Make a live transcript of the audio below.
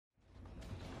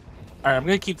Alright, I'm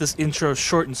gonna keep this intro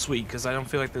short and sweet because I don't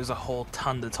feel like there's a whole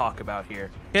ton to talk about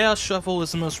here. Chaos Shuffle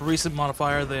is the most recent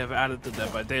modifier they have added to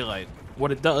Dead by Daylight.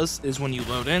 What it does is when you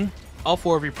load in, all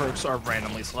 4 of your perks are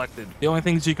randomly selected. The only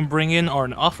things you can bring in are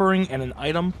an offering and an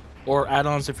item, or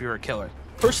add-ons if you're a killer.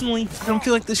 Personally, I don't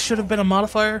feel like this should have been a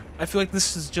modifier. I feel like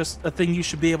this is just a thing you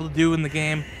should be able to do in the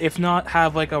game. If not,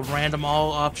 have like a random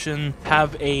all option,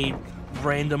 have a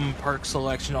random perk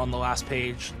selection on the last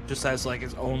page, just as like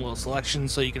its own little selection,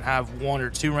 so you can have 1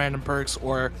 or 2 random perks,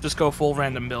 or just go full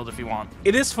random build if you want.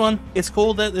 It is fun. It's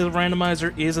cool that the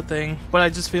randomizer is a thing, but I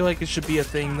just feel like it should be a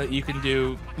thing that you can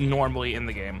do normally in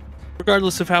the game.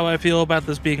 Regardless of how I feel about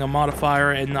this being a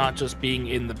modifier and not just being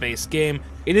in the base game,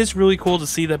 it is really cool to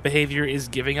see that Behavior is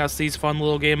giving us these fun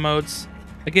little game modes.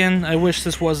 Again, I wish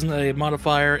this wasn't a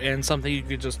modifier and something you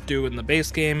could just do in the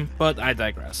base game, but I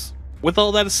digress. With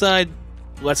all that aside,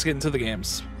 let's get into the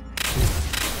games.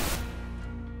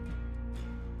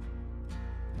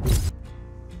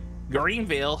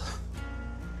 Greenville.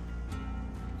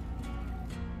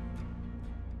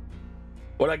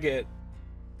 What'd I get?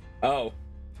 Oh.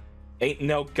 Ain't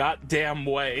no goddamn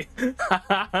way.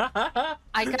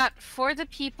 I got For the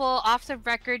People, Off the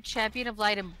Record, Champion of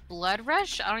Light, and Blood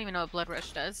Rush. I don't even know what Blood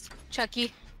Rush does.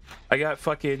 Chucky. I got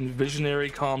fucking Visionary,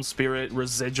 Calm Spirit,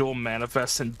 Residual,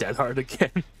 Manifest, and Dead Heart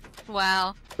again.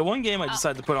 Wow. The one game I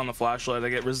decided to put on the flashlight, I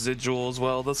get Residual as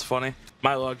well. That's funny.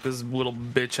 My luck, this little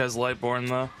bitch has Lightborn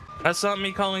though. That's not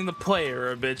me calling the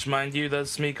player a bitch, mind you.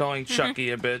 That's me calling Chucky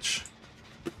a bitch.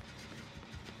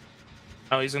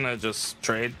 Oh, he's gonna just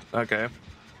trade? Okay.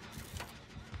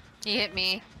 He hit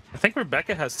me. I think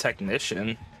Rebecca has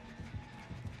Technician.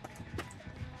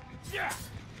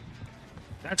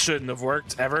 That shouldn't have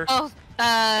worked, ever. Oh,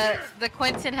 the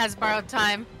Quentin has Borrowed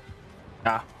Time.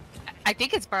 Ah. I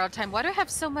think it's Borrowed Time. Why do I have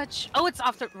so much? Oh, it's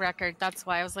Off the Record. That's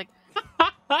why I was like,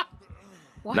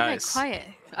 why Nice. am I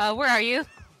quiet? Where are you?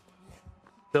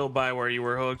 Still by where you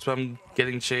were hooked, but I'm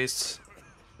getting chased.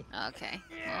 Okay.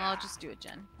 Well, I'll just do it,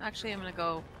 Jen. Actually, I'm gonna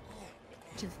go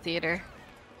to the theater.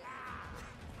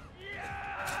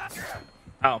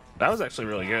 Oh, that was actually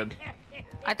really good.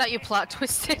 I thought you plot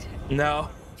twisted. No.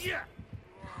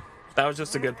 That was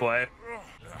just a good play.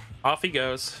 Off he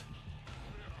goes.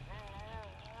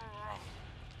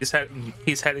 He's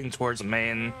heading towards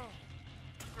main.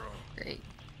 Great.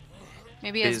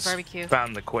 Maybe he has He's barbecue.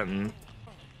 found the Quentin.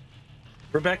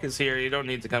 Rebecca's here. You don't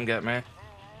need to come get me.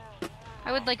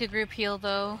 I would like a group heal,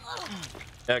 though.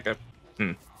 Yeah, okay.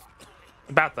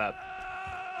 About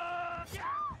that.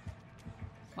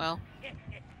 Well.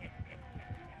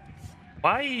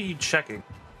 Why are you checking?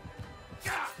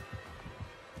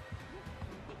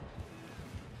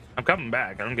 I'm coming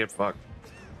back. I don't give a fuck.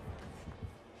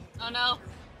 Oh no.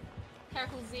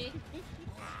 Careful, Z.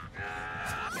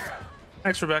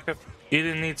 Thanks, Rebecca. You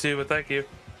didn't need to, but thank you.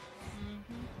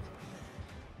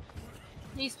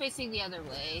 He's facing the other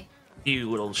way.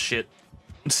 You little shit.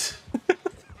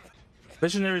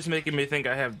 Visionary's making me think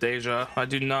I have Deja. I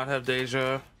do not have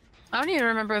Deja. I don't even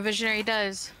remember what Visionary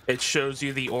does. It shows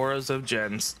you the auras of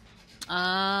gens.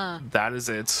 Ah. That is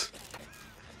it.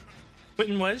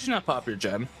 Quentin, why did you not pop your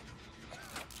gem?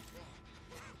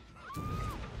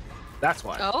 That's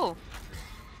why. Oh.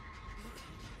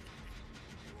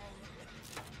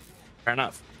 Fair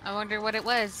enough. I wonder what it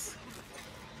was.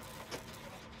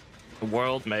 The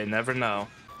world may never know.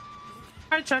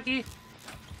 Hi, Chucky.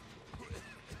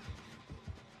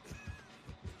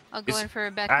 I'll go He's in for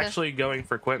Rebecca. actually going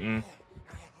for Quentin.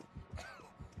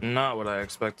 Not what I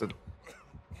expected.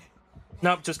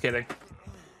 Nope, just kidding.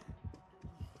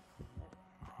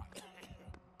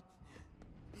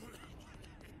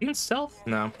 You can stealth?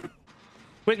 No.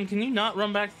 Quentin, can you not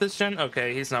run back to this gen?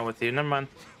 Okay, he's not with you. Never mind.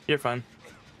 You're fine.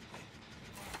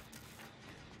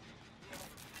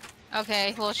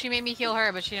 Okay, well, she made me heal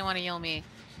her, but she didn't want to heal me.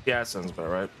 Yeah, that sounds about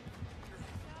right.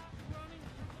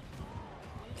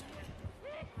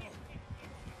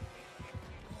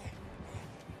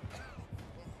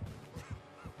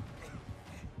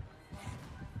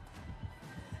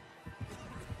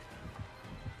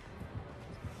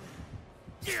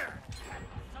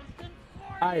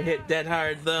 I hit dead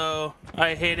hard though.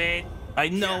 I hit it. I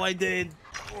know I did.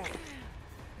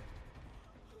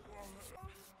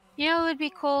 You know what would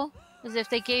be cool? Is if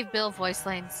they gave Bill voice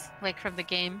lines, like from the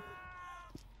game.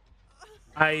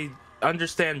 I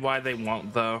understand why they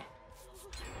won't though.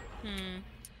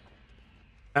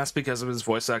 That's because of his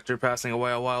voice actor passing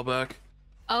away a while back.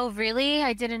 Oh, really?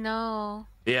 I didn't know.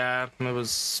 Yeah, it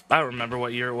was, I don't remember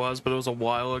what year it was, but it was a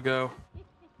while ago.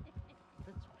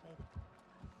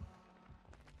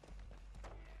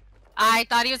 I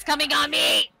thought he was coming on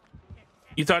me!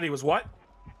 You thought he was what?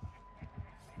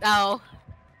 Oh.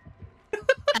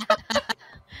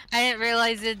 I didn't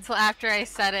realize it until after I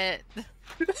said it.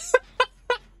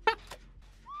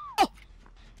 Oh!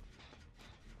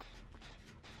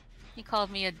 He called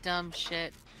me a dumb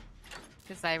shit.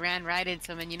 Because I ran right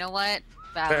into him, and you know what?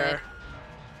 Valid.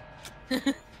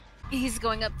 He's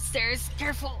going upstairs.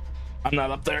 Careful. I'm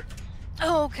not up there.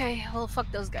 Oh, okay. Well,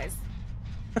 fuck those guys.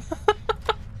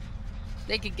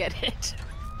 They could get it.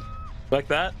 Like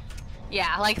that?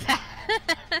 Yeah, like that.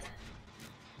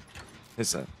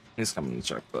 He's coming to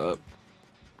check up.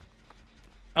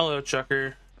 Hello,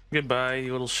 Chucker. Goodbye,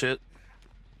 you little shit.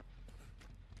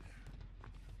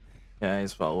 Yeah,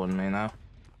 he's following me now.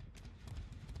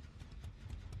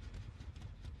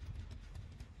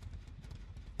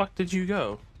 Fuck did you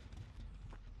go?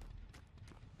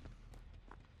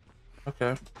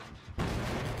 Okay.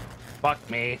 Fuck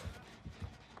me.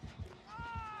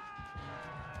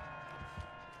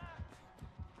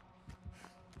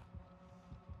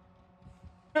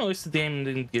 At least the game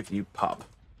didn't give you pop.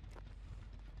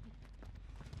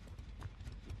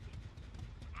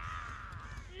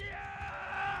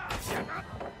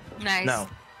 Nice. No.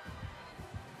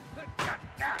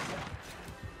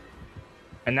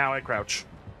 And now I crouch.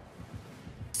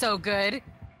 So good.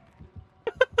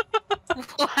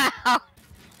 Wow.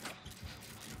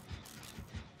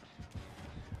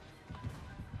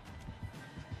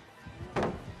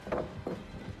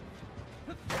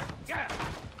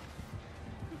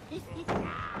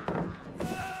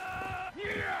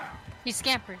 He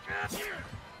scampered.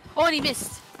 Oh, and he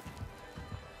missed.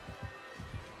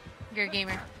 You're a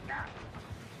gamer.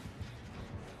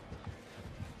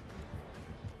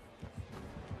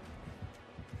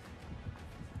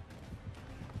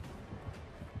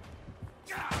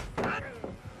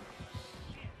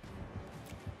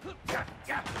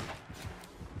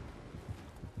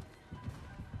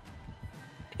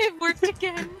 It worked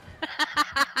again.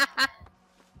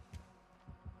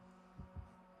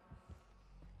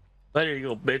 There you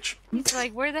go, bitch. He's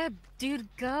like, where'd that dude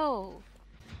go?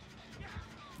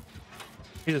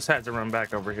 He just had to run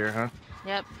back over here, huh?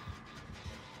 Yep.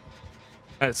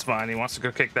 That's fine. He wants to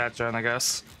go kick that John, I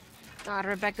guess. God,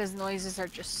 Rebecca's noises are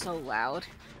just so loud.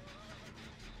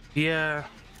 Yeah.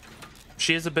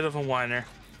 She is a bit of a whiner.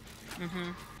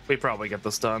 Mm-hmm. We probably get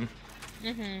this done.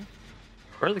 Mm-hmm.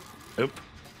 Really? Oop.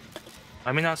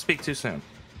 Let me not speak too soon.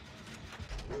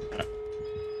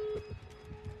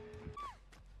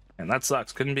 And that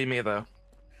sucks. Couldn't be me, though.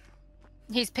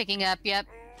 He's picking up, yep.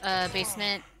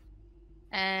 Basement.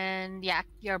 And yeah,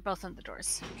 you're both on the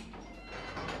doors.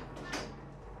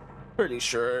 Pretty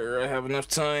sure I have enough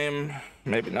time.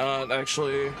 Maybe not,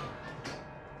 actually.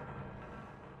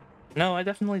 No, I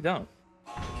definitely don't.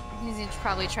 He's gonna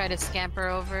probably try to scamper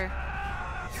over.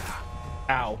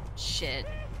 Ow. Shit.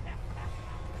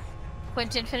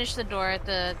 Quentin finished the door at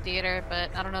the theater,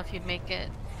 but I don't know if you'd make it.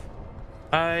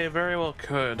 I very well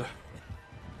could.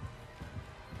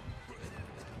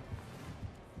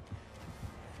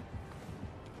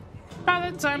 Ah,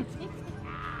 that time.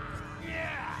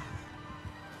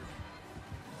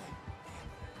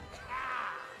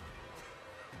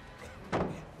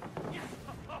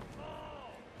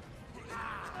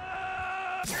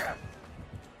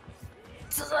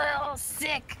 So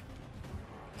sick.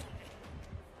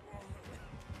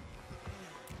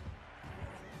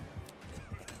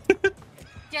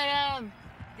 Get him!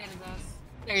 Get him, boss.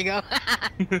 There you go.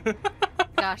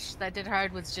 Gosh, that did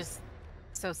hard was just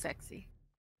so sexy.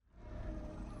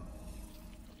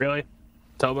 Really?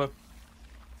 Toba?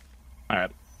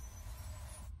 Alright.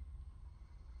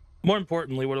 More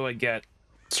importantly, what do I get?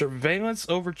 Surveillance,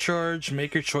 Overcharge,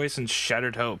 Make Your Choice, and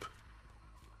Shattered Hope.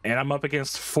 And I'm up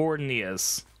against 4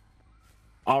 Nias.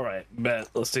 Alright, bet.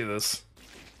 Let's do this.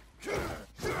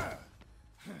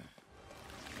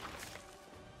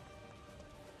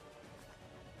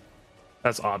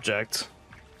 That's object.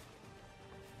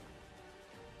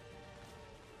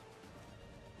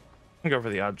 I'll go for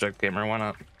the object gamer, why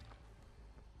not?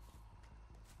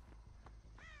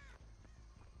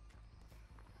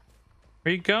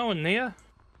 Where you going, Nia?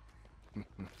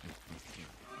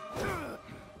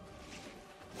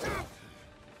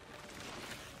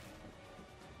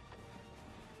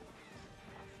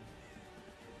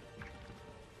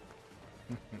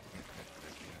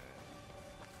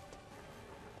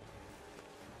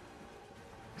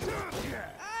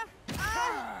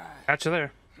 Got you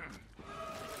there.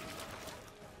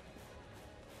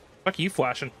 Fuck you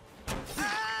flashing.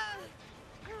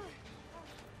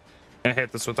 Gonna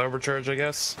hit this with overcharge, I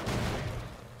guess.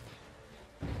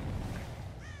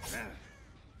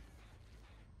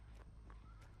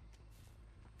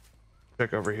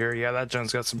 Check over here. Yeah, that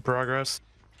gen's got some progress.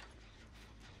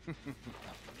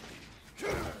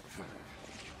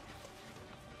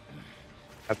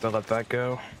 Have to let that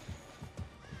go.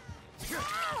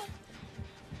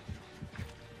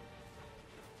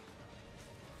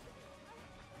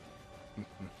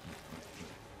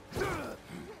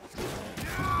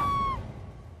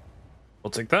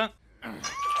 We'll take that.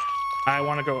 I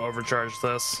want to go overcharge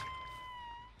this.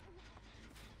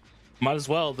 Might as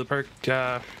well. The perk,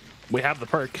 we have the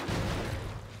perk.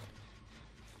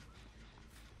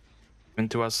 Given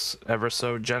to us ever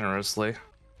so generously.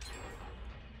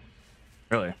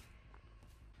 Really?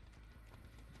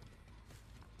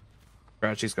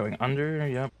 Crouchy's going under,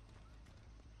 yep.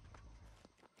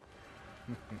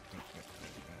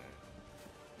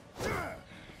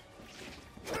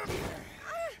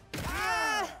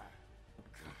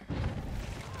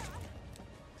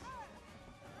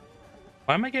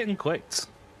 Why am I getting clicked?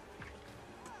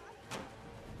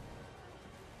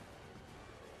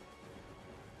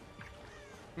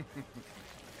 Is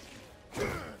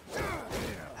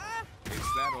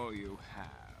that all you have?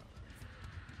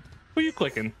 Who are you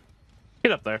clicking?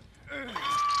 Get up there.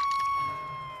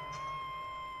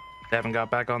 They haven't got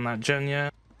back on that gen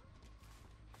yet.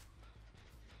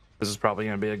 This is probably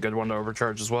going to be a good one to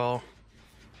overcharge as well.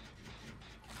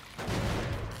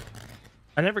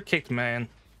 I never kicked main.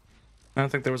 I don't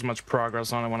think there was much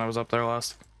progress on it when I was up there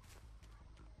last.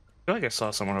 I feel like I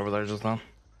saw someone over there just now.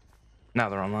 Now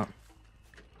they're on that.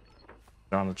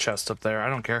 They're on the chest up there. I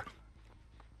don't care.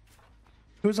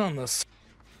 Who's on this?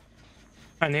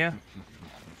 Hi, Nia.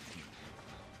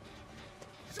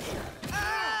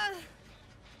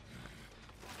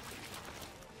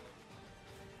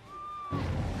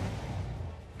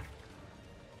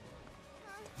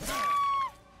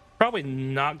 Probably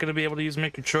not going to be able to use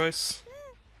Make Your Choice.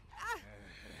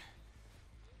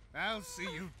 I'll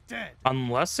see you dead.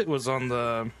 Unless it was on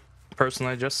the person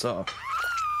I just saw.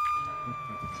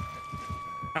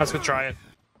 Let's go try it.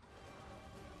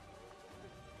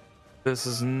 This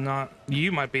is not...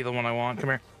 You might be the one I want. Come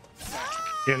here.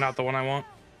 You're not the one I want.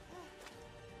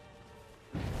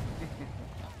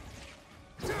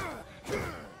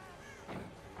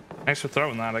 Thanks for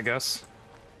throwing that, I guess.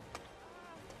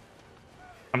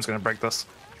 I'm just gonna break this.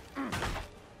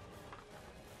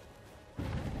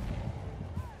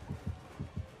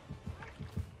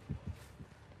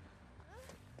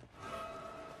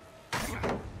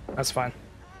 That's fine.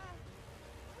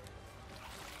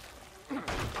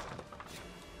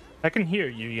 I can hear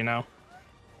you, you know.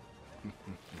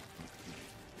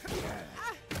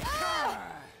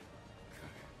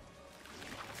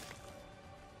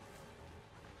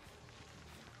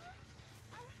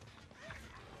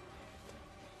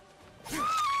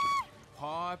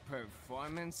 Poor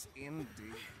performance indeed.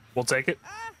 We'll take it.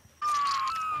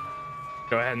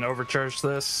 Go ahead and overcharge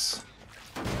this.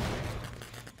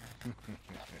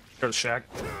 Go to Shack.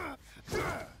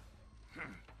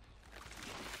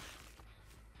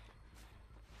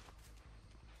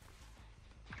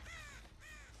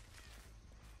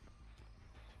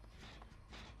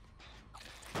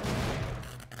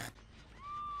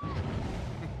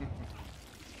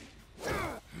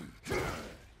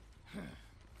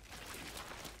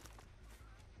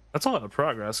 That's a lot of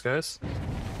progress, guys.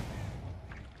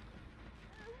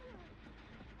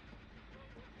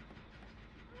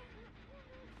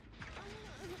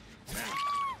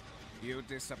 You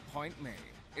disappoint me.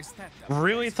 Is that the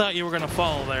Really thought you were gonna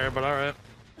fall there, but alright.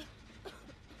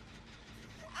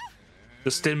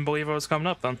 Just didn't believe I was coming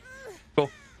up then.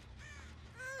 Cool.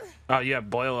 Oh, you have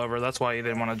boil over, that's why you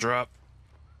didn't want to drop.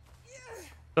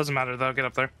 Doesn't matter though, get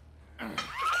up there.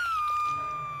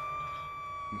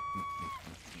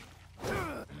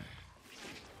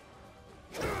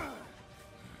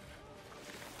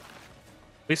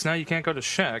 At least now you can't go to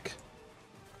Shack.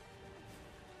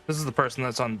 This is the person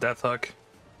that's on Death Hook.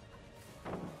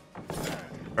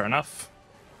 Fair enough.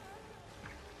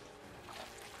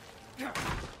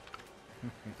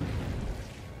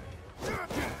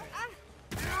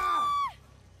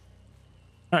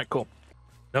 Alright, cool.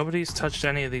 Nobody's touched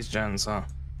any of these gens, huh?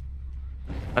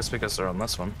 That's because they're on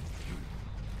this one.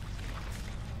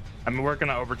 I mean, we're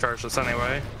gonna overcharge this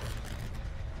anyway.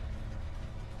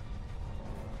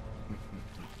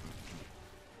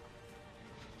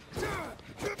 You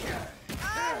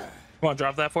wanna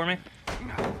drop that for me?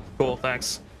 Cool,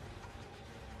 thanks.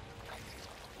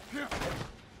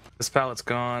 This pallet's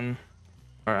gone.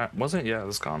 Alright, was it? Yeah,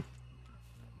 it's gone.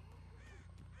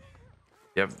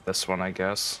 You have this one, I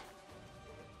guess.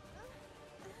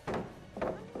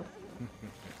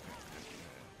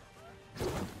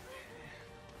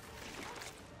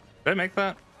 Did I make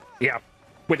that? Yeah,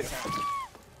 we did.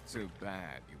 Too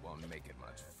bad you won't make it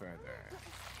much further.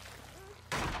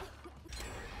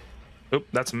 Oop,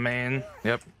 that's main.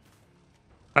 Yep.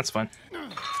 That's fine.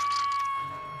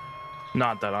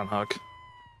 Not that on Huck.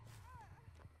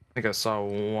 I think I saw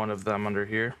one of them under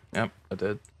here. Yep, I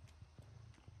did.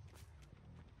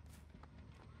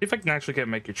 See if I can actually get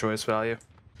make your choice value.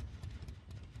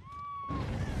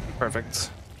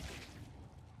 Perfect.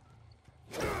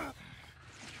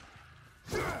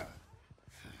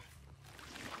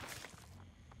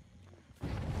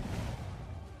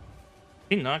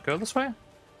 Can you not go this way?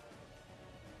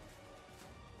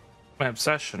 My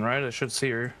obsession, right? I should see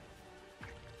her.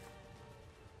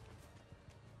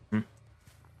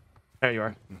 There you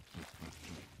are.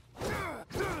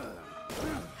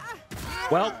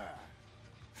 Well,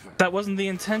 that wasn't the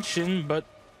intention, but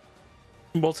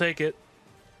we'll take it.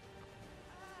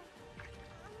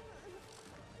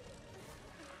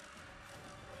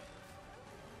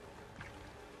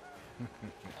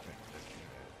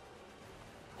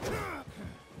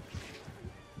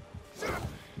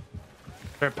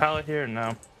 Is there a pallet here?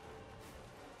 No.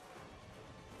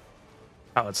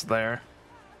 Pallet's there.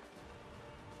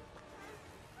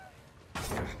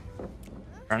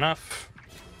 Fair enough.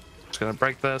 Just gonna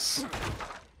break this.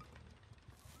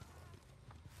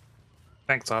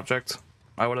 Thanks, object.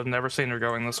 I would have never seen her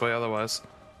going this way otherwise.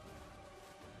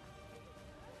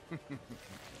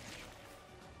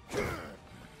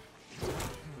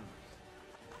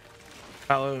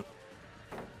 Hello.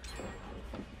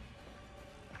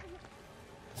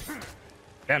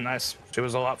 Damn, nice. She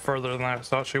was a lot further than I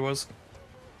thought she was.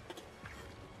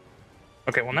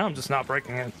 Okay, well now I'm just not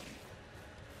breaking it.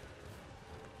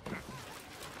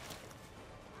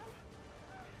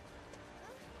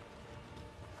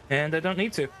 And I don't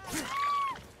need to.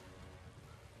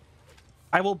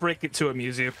 I will break it to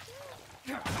amuse you.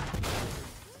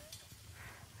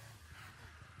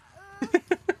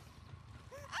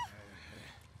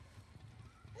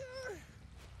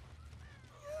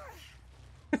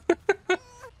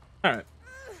 Alright.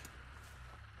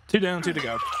 2 down, 2 to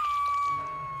go.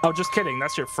 Oh, just kidding.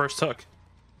 That's your first hook.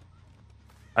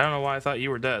 I don't know why I thought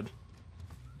you were dead.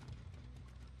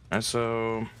 And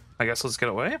so, I guess let's get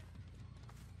away.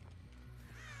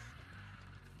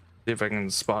 See if I can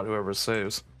spot whoever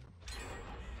saves.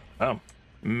 Oh,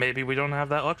 maybe we don't have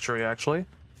that luxury, actually.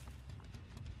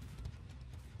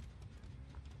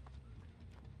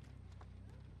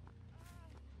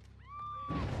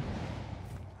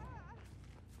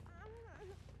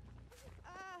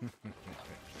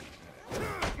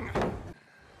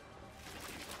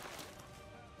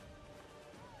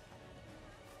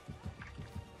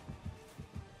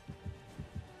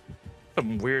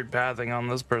 Some weird pathing on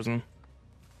this person.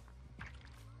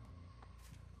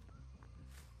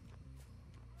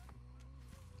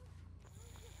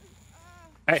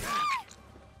 Hey.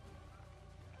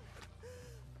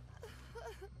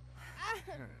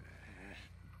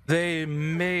 They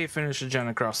may finish a gen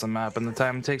across the map in the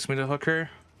time it takes me to hook her.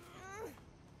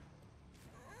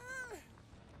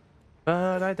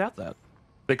 But I doubt that.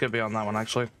 They could be on that one,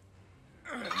 actually.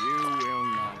 You will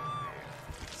not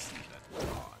see the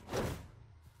dawn.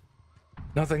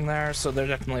 Nothing there, so they're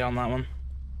definitely on that one.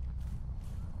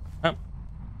 Oh.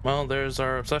 Well, there's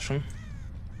our obsession.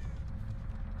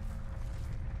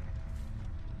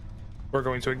 We're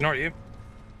going to ignore you.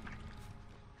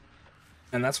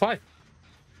 And that's fine.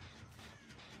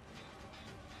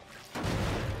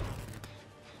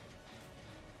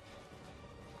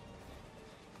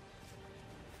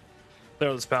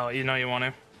 Throw this pallet, you know you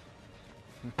want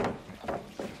to.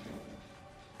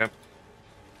 Okay.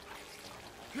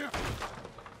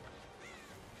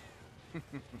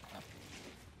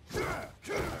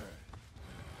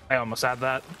 I almost had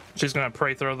that. She's gonna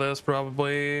pray throw this,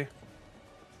 probably.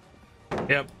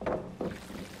 Yep.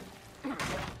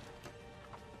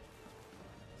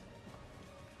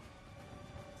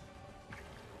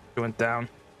 She went down.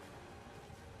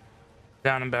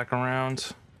 Down and back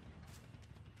around.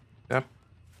 Yep.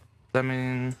 That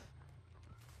means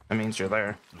you're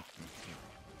there.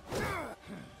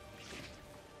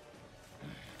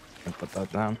 I'll put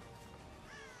that down.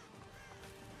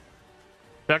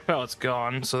 Jack pallet's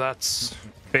gone, so that's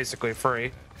basically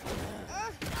free.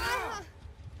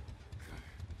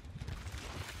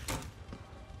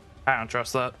 I don't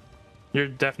trust that. You're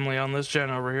definitely on this gen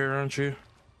over here, aren't you?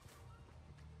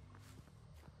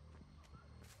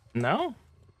 No?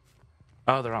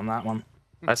 Oh, they're on that one.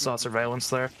 I saw surveillance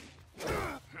there.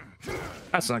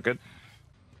 That's not good.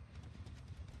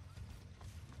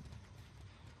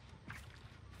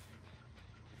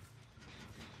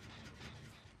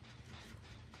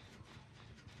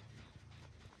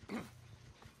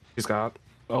 He's got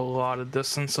a lot of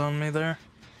distance on me there.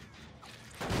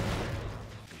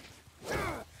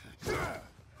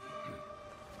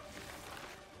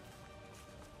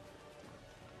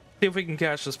 See if we can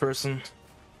catch this person.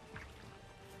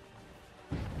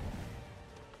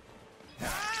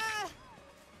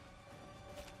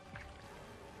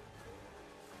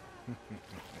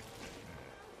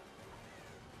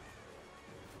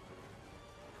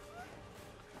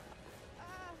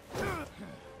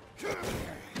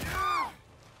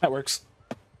 That works.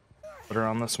 Put her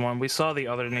on this one. We saw the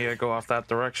other Nia go off that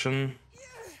direction.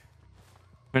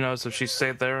 Who knows if she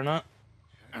stayed there or not?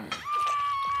 I'm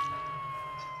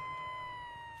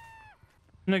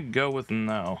gonna go with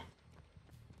no.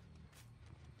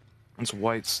 It's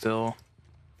white still.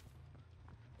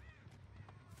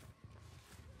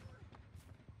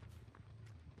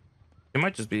 It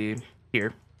might just be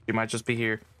here. It might just be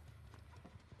here.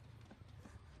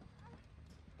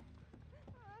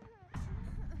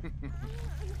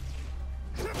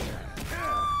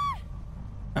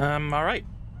 All right.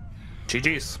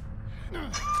 GG's.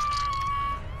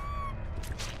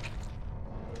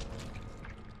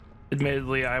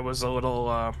 Admittedly, I was a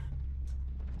little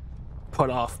put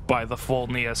off by the full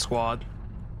Nia squad,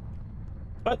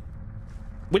 but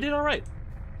we did all right.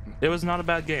 It was not a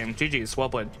bad game. GG's. Well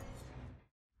played.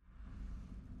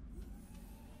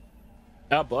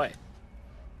 Oh boy.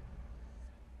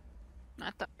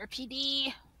 Not the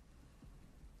RPD.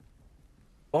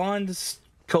 Bond,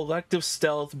 Collective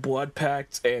Stealth, Blood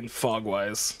Pact, and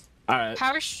Fogwise. Alright.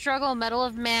 Power Struggle, Medal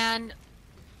of Man,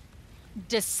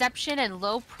 Deception, and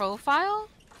Low Profile?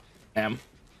 I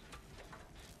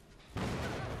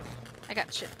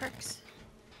got shit perks.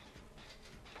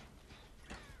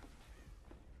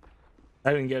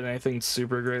 I didn't get anything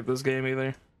super great this game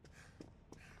either.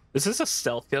 Is this a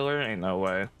stealth killer? Ain't no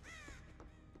way.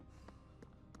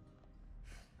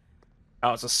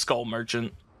 Oh, it's a skull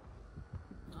merchant.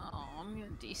 Oh, I'm gonna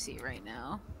DC right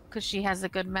now because she has a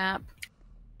good map.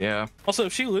 Yeah. Also,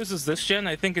 if she loses this gen,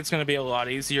 I think it's going to be a lot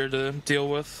easier to deal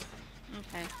with.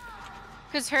 Okay.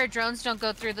 Because her drones don't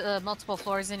go through the multiple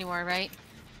floors anymore, right?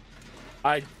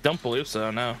 I don't believe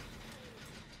so, no.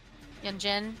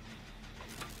 Yunjin?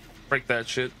 Break that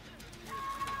shit.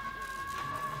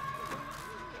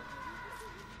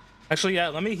 Actually, yeah,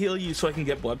 let me heal you so I can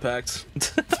get blood packs.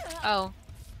 Oh.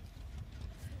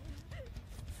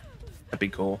 That'd be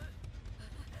cool.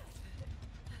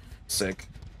 Sick.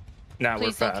 Now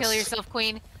Please we're don't fast. kill yourself,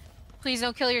 Queen. Please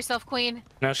don't kill yourself, Queen.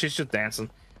 No, she's just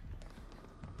dancing.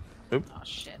 Oop. Oh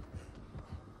shit.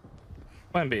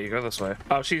 Plan B, go this way.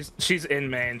 Oh, she's in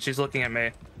main. She's looking at me.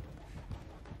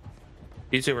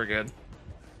 You two are good.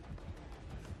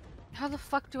 How the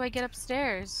fuck do I get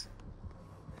upstairs?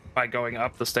 By going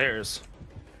up the stairs.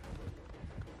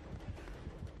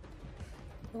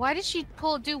 Why did she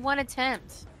do one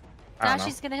attempt? I Now don't know.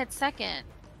 she's gonna hit second.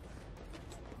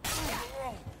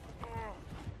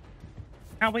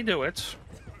 How we do it?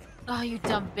 Oh, you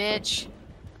dumb bitch.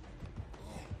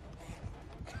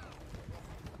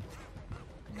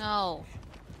 No.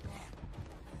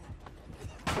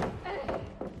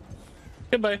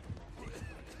 Goodbye.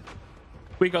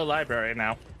 We go library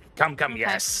now. Come, Okay.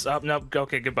 yes. Oh, no,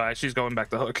 okay, goodbye. She's going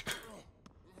back to hook.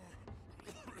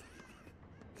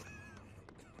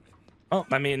 Oh,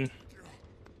 I mean...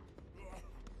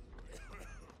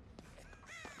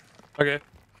 Okay.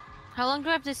 How long do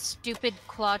I have this stupid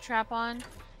claw trap on?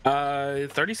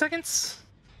 30 seconds?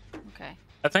 Okay.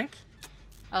 I think.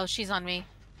 Oh, she's on me.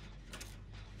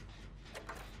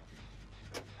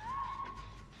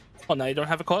 Well, now you don't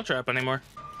have a claw trap anymore.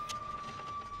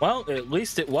 Well, at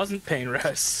least it wasn't pain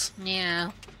rest.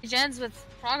 Yeah. It ends with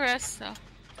progress, so.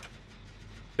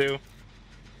 Two.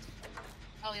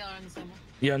 Oh, y'all are on the same one.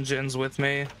 Yunjin's with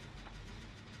me.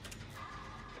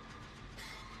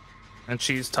 And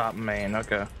she's top main,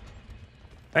 okay.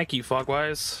 Thank you,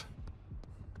 Fogwise,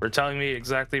 for telling me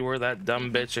exactly where that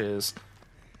dumb bitch is.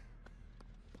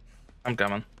 I'm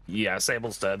coming. Yeah,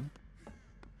 Sable's dead.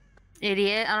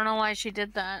 Idiot. I don't know why she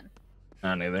did that.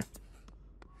 Not neither.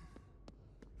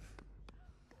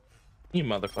 You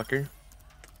motherfucker.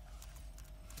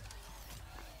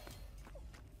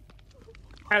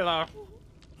 Hello.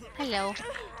 Hello.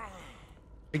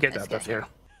 We get Let's that stuff go. here.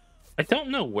 I don't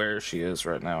know where she is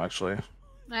right now, actually.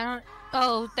 I don't.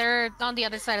 Oh, they're on the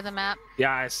other side of the map.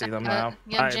 Yeah, I see them now.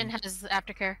 Yunjin has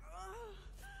aftercare.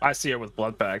 I see her with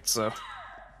blood pact, so.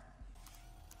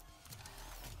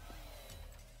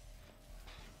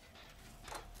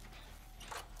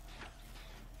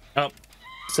 Oh,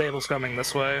 Sable's coming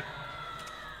this way.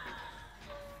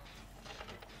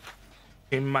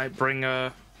 He might bring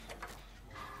a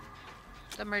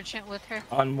The merchant with her.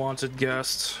 unwanted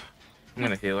guest. I'm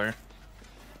gonna heal her.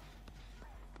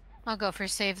 I'll go for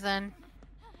save then.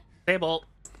 Sable!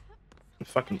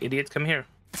 Fucking idiots, come here.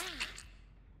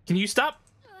 Can you stop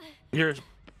You're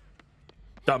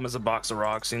dumb as a box of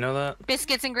rocks, you know that?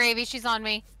 Biscuits and gravy, she's on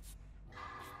me.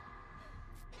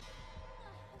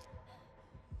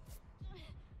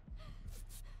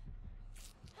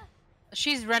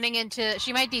 She's running into...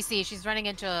 She might DC. She's running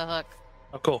into a hook.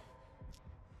 Oh, cool.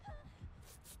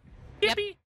 Yep.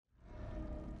 Yippee.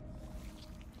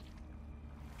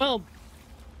 Well,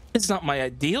 it's not my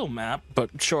ideal map, but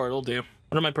sure, it'll do.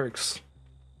 What are my perks?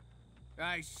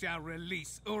 I shall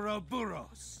release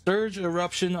Ouroboros. Surge,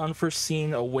 Eruption,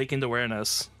 Unforeseen, Awakened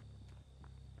Awareness.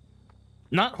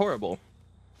 Not horrible.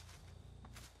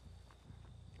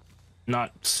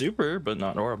 Not super, but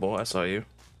not horrible. I saw you.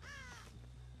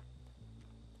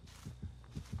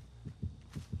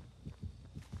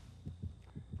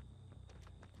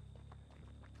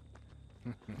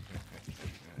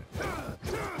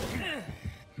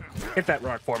 Hit that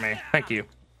rock for me. Thank you.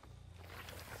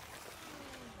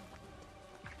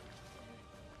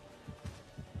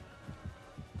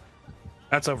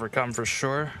 That's overcome for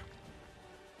sure.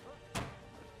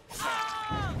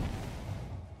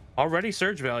 Already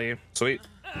surge value. Sweet.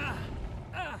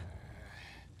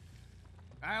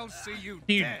 I'll see you. What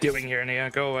are you doing here, Nia?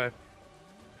 Go away.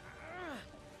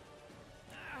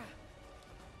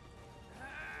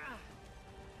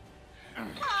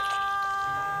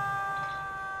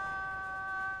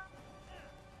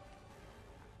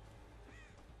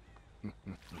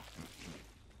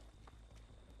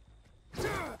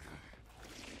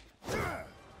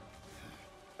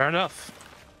 Fair enough.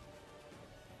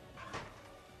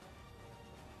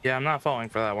 Yeah, I'm not falling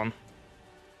for that one.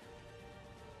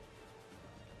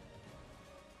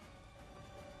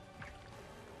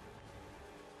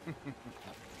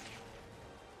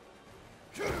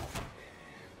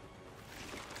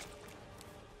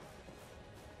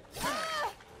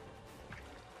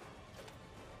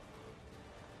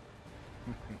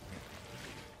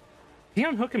 Did he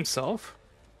unhook himself?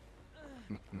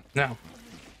 No.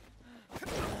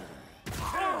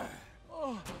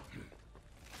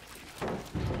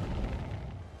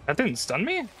 That didn't stun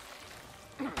me?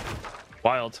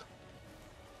 Wild.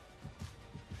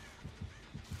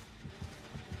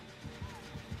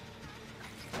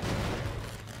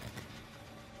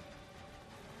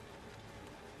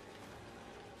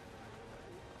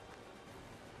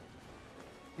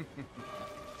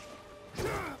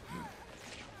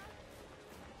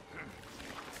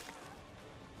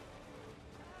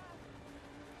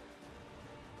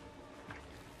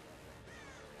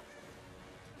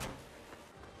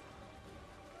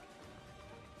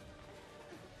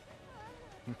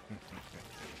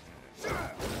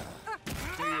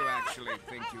 Do you actually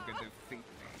think you can defeat me?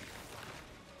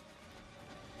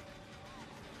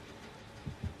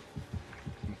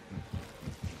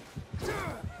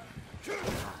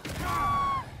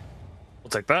 We'll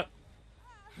take that.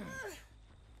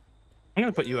 I'm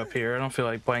gonna put you up here. I don't feel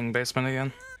like playing basement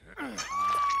again.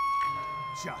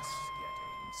 Just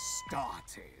getting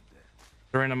started.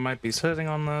 Serena might be sitting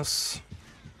on this.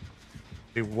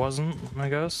 She wasn't, I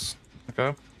guess.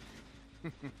 Okay.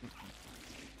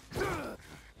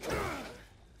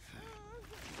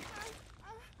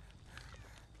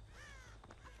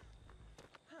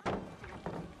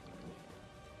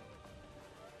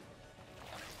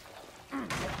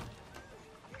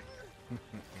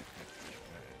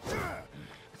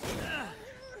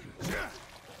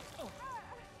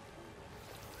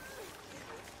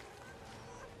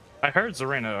 I heard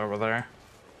Zarina over there.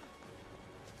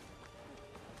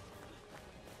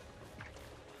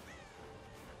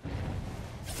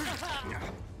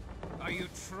 Are you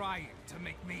trying to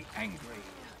make me angry?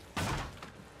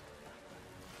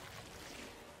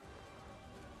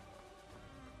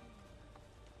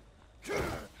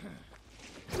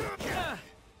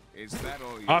 Is that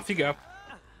all you... Off you go.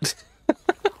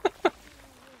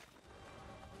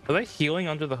 Are they healing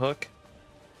under the hook?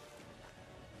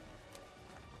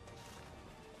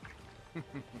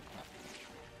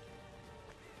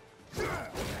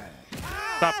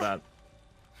 Stop that.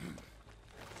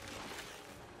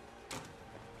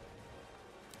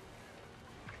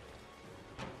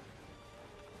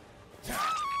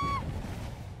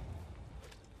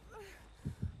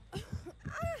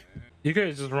 You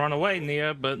could just run away,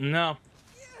 Nia, but no.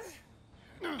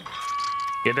 You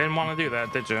didn't want to do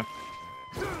that, did you?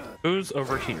 Who's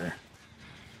over here?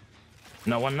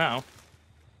 No one now.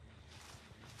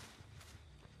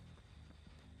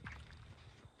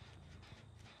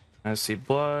 I see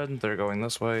blood. They're going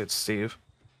this way. It's Steve.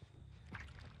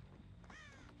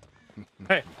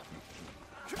 Hey.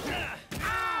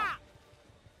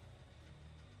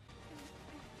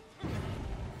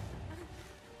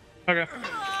 Okay.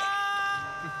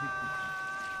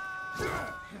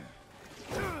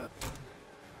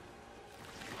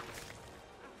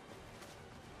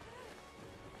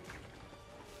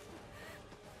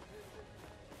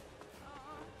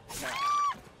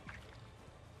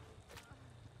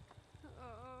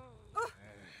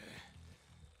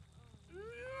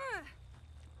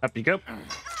 Up you go.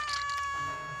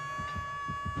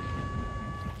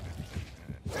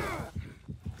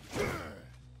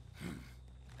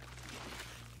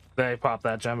 They pop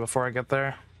that gem before I get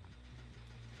there.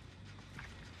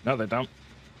 No, they don't.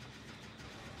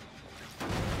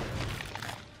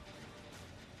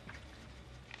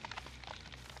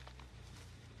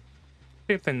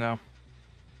 See if they know.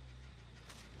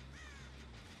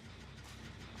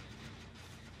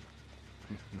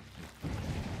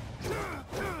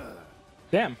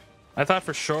 Damn. I thought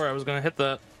for sure I was gonna hit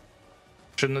that.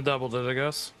 Shouldn't have doubled it, I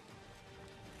guess.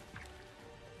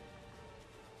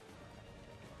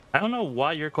 I don't know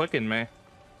why you're clicking me.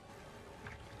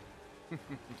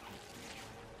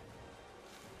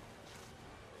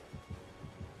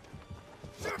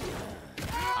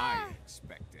 I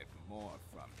expected more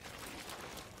from you.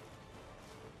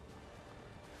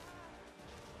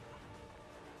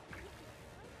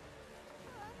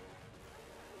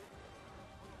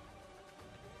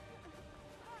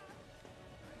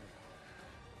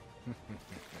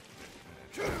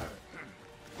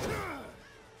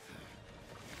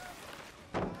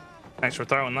 Thanks for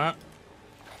throwing that.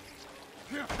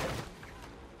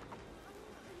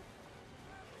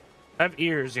 I have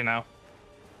ears, you know.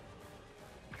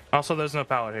 Also, there's no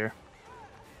pallet here.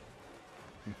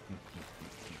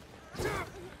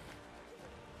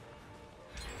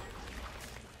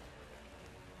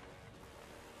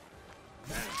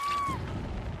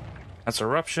 That's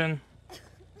eruption.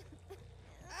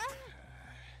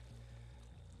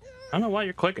 I don't know why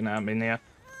you're clicking at me, Nia.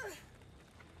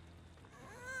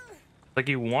 Like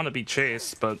you want to be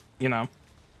chased, but you know,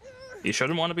 you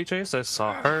shouldn't want to be chased. I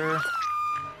saw her.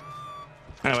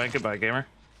 Anyway, goodbye, gamer.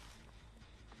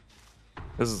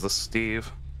 This is the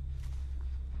Steve.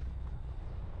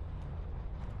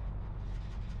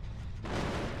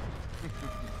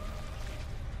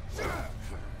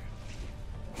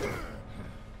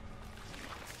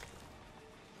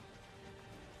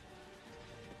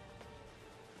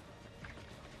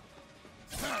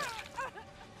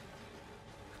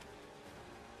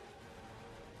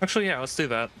 Actually, yeah, let's do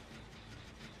that.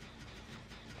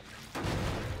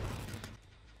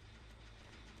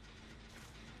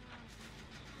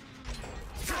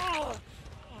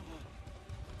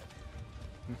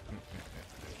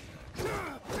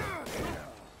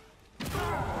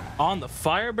 On the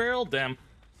fire barrel? Damn.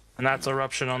 And that's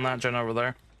eruption on that gen over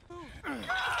there.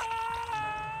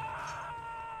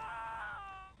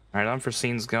 Alright,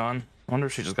 Unforeseen's gone. I wonder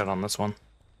if she just got on this one.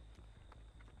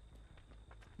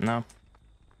 No.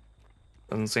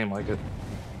 Doesn't seem like it.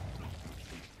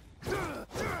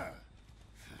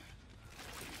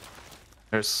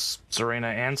 There's Serena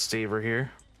and Steve are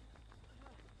here.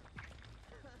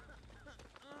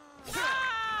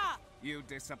 You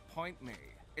disappoint me.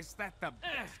 Is that the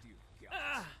best you've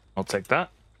got? I'll take that.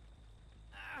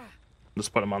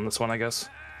 Just put him on this one, I guess.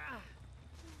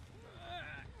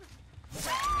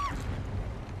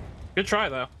 Good try,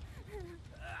 though.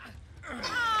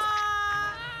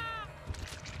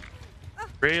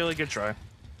 Really good try.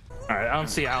 Alright, I don't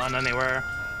see Alan anywhere.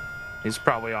 He's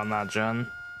probably on that gen.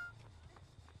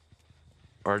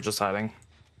 Or just hiding.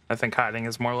 I think hiding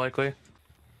is more likely.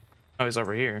 Oh, he's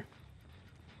over here.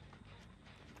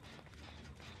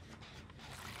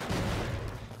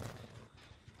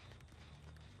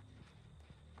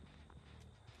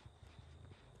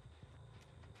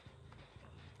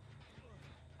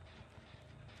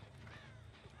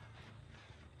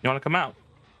 You want to come out?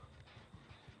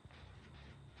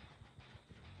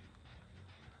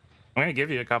 I'm gonna give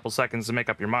you a couple seconds to make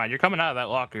up your mind. You're coming out of that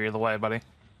locker either way, buddy.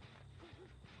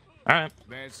 Alright.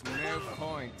 There's no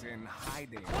point in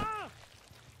hiding.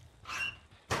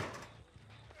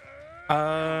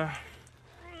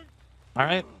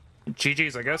 Alright.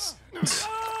 GG's, I guess.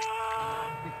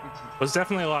 Was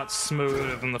definitely a lot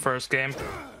smoother than the first game.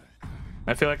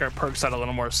 I feel like our perks had a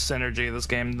little more synergy this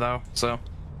game, though, so.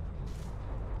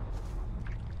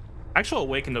 Actual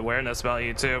awakened awareness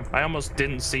value, too. I almost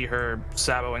didn't see her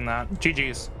saboing that.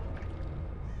 GG's.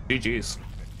 GG's.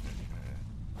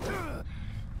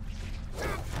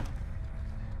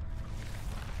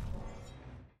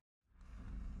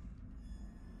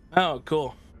 Oh,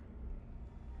 cool.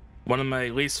 One of my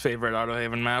least favorite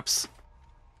Autohaven maps.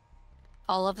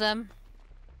 All of them.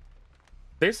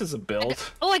 This is a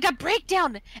build. I got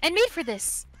Breakdown and made for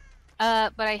this.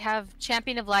 But I have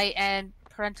Champion of Light and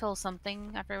Parental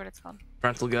something. I forget what it's called.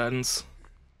 Parental guidance.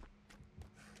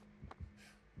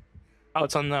 Oh,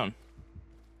 it's unknown.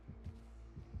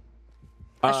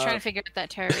 I was trying to figure out that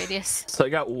terror radius. So I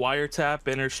got Wiretap,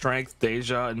 Inner Strength,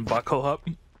 Deja, and Buckle Up.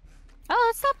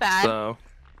 Oh, that's not bad. So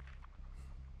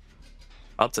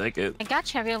I'll take it. I got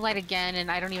Champion of Light again,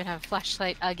 and I don't even have a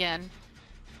flashlight again.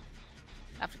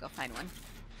 I have to go find one.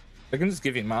 I can just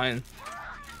give you mine.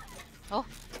 Oh.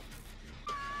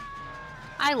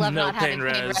 I love No not having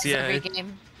pain pain res, res yeah. every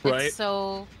game. Right. It's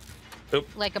so Oop.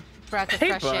 like a breath of Hey,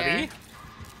 fresh buddy. air.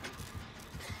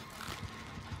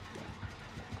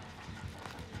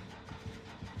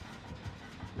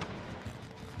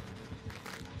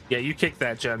 Yeah, you kicked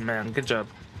that gen, man. Good job.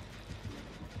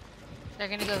 They're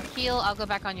gonna go heal. I'll go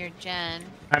back on your gen.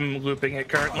 I'm looping it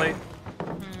currently.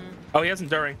 Oh, he has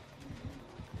enduring.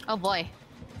 Oh boy.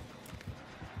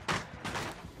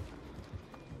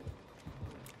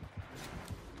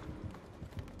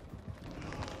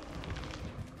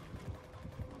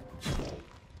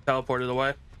 Teleported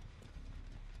away.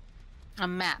 A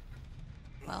map.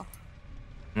 Well.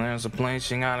 There's a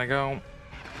place you gotta go.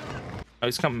 Oh,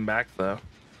 he's coming back though.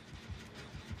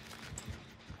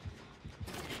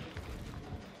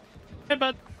 Hey,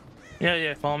 bud.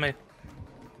 Yeah, follow me.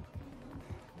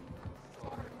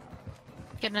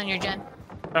 Getting on your gen.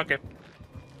 Okay.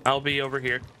 I'll be over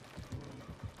here.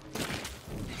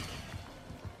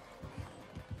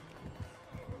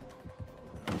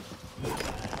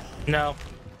 No.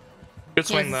 Good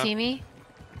He swing doesn't though. see me?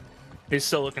 He's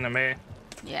still looking at me.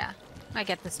 Yeah. I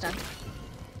get this done.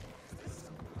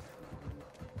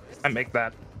 I make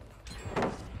that.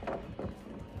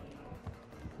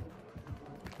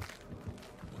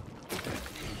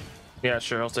 Yeah,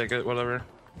 sure, I'll take it, whatever.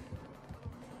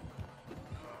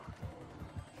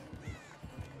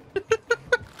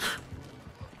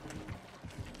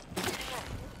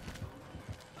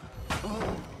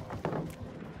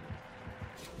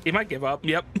 He might give up,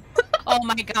 yep. Oh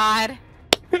my god.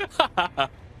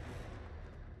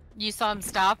 You saw him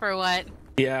stop or what?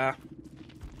 Yeah.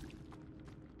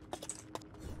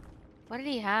 What did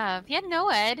he have? He had no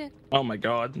ed. Oh my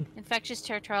god. Infectious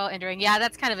territorial enduring. Yeah,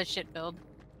 that's kind of a shit build.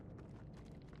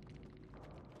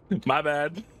 My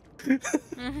bad.